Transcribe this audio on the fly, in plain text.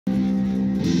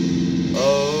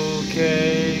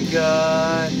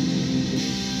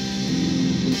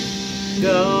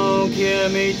Don't kill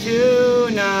me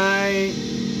tonight.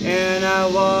 And I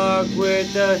walk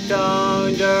with the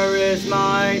thunderous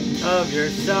might of your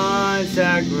Son's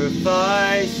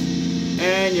sacrifice.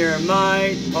 And your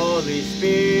might, Holy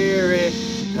Spirit,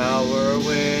 power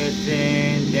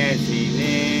within, dancing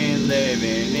in,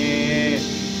 living in,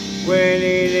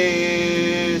 winning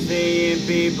in, seeing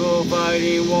people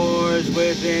fighting wars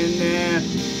within them.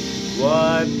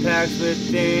 What packs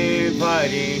within,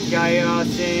 fighting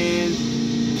chaos in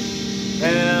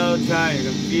hell, trying to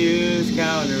confuse,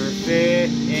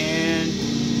 counterfeit in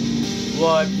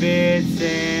what fits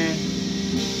in.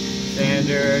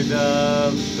 Standards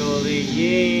of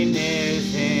bullying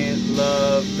isn't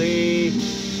lovely.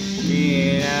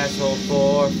 Being asshole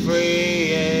for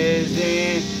free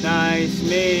isn't nice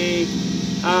me.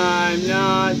 I'm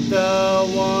not the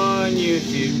one you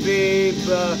should be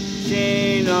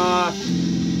pushing off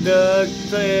the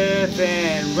cliff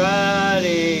and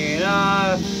riding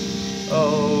off.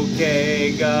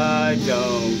 Okay, God,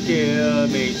 don't kill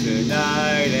me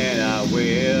tonight, and I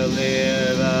will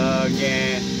live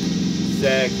again.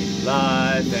 Second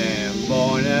life and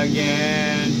born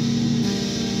again.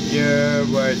 Your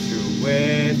words true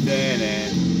within,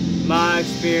 and my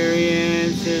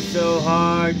experience is so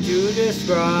hard to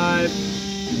describe.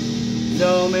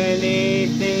 So many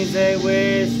things they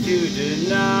wish to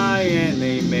deny, and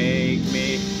they make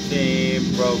me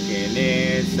seem broken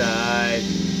inside.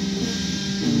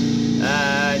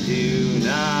 I do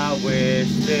not wish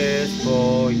this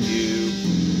for you,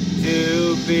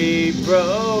 to be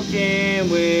broken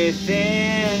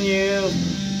within you.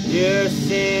 Your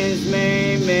sins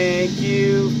may make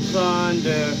you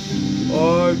plunder,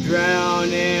 or drown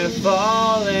and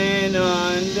falling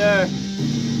under.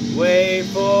 Wait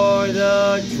for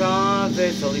the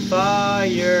trumpets, holy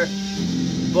fire,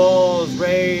 bulls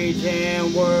rage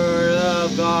and word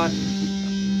of God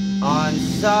on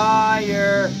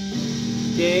sire.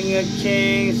 King of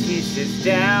kings, he sits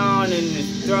down in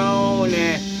his throne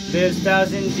and lives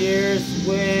 1,000 years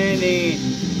winning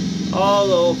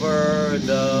all over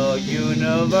the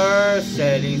universe,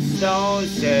 setting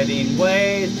stones, setting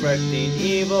ways, correcting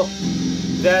evil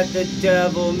that the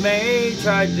devil made,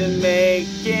 tried to make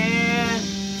in.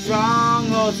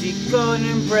 Strongholds he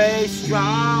couldn't break,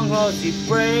 strongholds he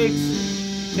breaks.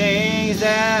 Things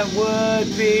that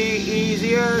would be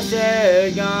easier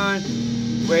said, gone.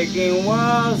 Breaking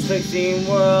worlds, fixing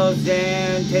worlds,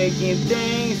 and taking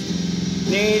things.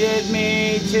 Needed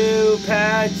me to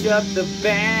patch up the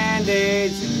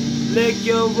band-aids. Lick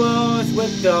your wounds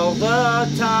with all the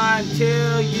time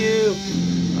till you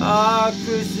are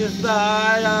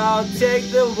crucified. I'll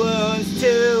take the wounds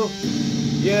too.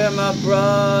 You're my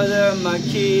brother, my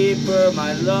keeper,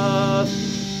 my love.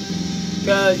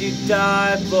 'Cause you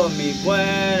died for me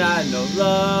when I had no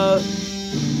love.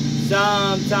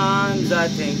 Sometimes I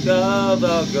think of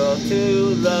a girl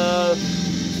to love.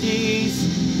 She's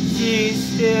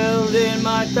still in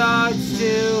my thoughts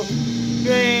too.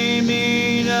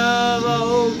 Dreaming of,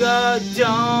 oh God,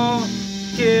 don't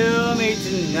kill me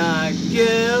tonight,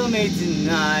 kill me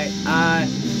tonight. I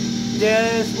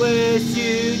just wish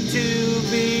you to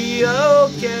be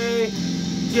okay.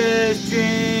 Just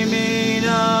dreaming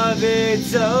of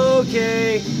it's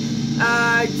okay.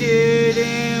 I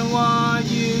didn't want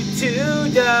you to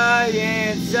die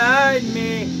inside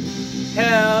me.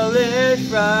 Hell is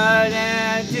right,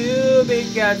 and to be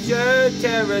captured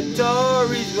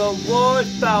territories, rewards,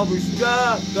 power,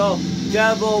 struggle,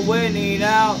 devil winning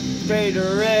out,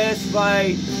 traitorous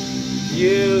fight.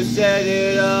 You set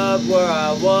it up where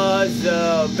I was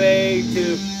the bait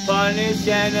to punish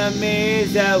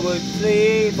enemies that would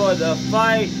flee for the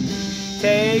fight.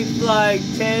 Take flight,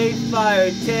 take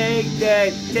fire, take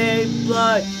death, take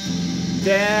blood.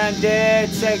 Then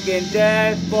dead, second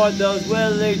death for those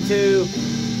willing to.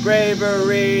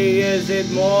 Bravery, is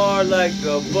it more like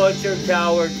a butcher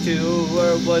coward too,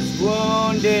 or was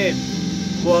wounded,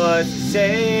 was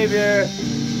Savior?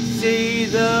 See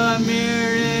the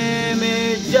mirror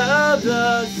image of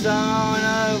the Son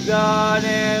of God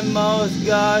in most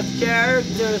God's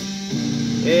characters.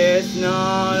 It's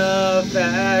not a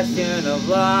fashion of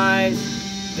lies.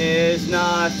 It's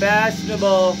not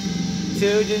fashionable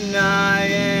to deny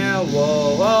it.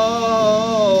 Whoa,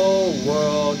 whoa,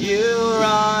 world you're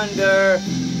under.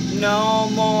 No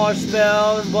more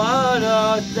spells, what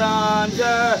a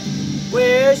thunder.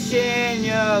 Wishing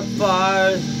your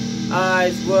father's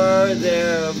eyes were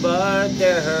there, but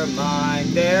they're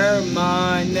mine, they're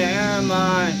mine, they're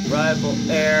mine. Rival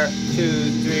air,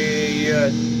 2, 3, your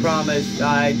promise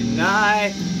I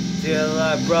deny. Till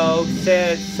I broke,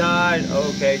 set aside,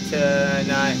 okay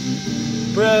tonight.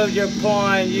 Prove your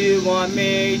point, you want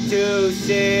me to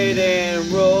sit and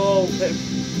rule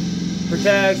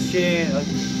protection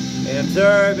and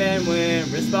observe, and when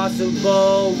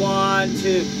responsible, want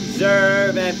to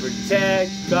preserve and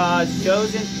protect God's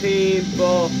chosen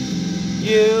people.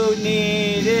 You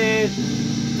need it.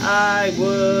 I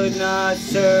would not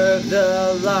serve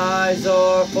the lies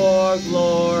or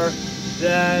folklore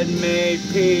that made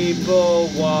people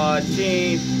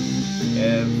watching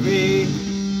everything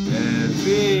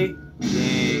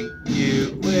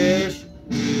you wish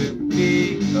to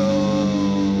be.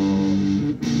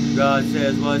 Oh, God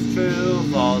says what's true,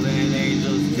 fallen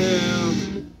angels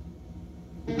too,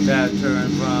 that turn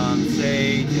from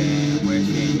Satan,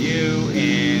 wishing you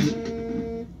in.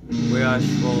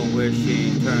 Wishful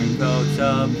wishing turncoats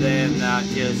of them, not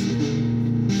just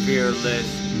fearless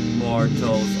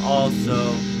mortals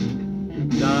also.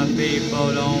 Some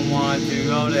people don't want to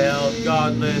go to hell,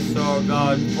 godless or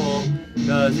godful,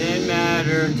 doesn't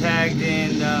matter, tagged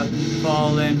in the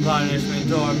fallen punishment,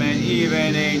 torment,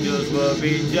 even angels will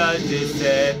be judged, it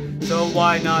said. So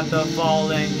why not the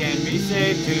fallen can be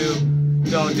saved too?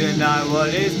 Don't deny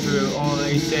what is true,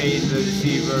 only Satan the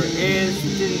deceiver is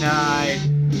denied.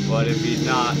 What if he's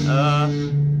not a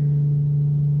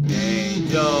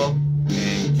angel,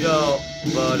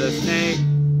 but a snake,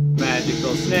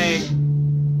 magical snake,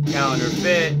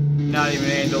 counterfeit, not even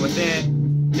angel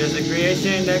within, just a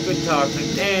creation that could talk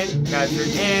within, captured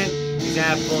in,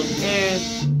 exampled in,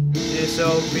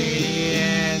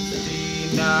 disobedience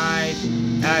denied,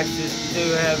 access to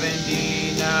heaven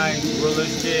denied,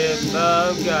 rulership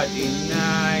of God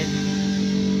denied.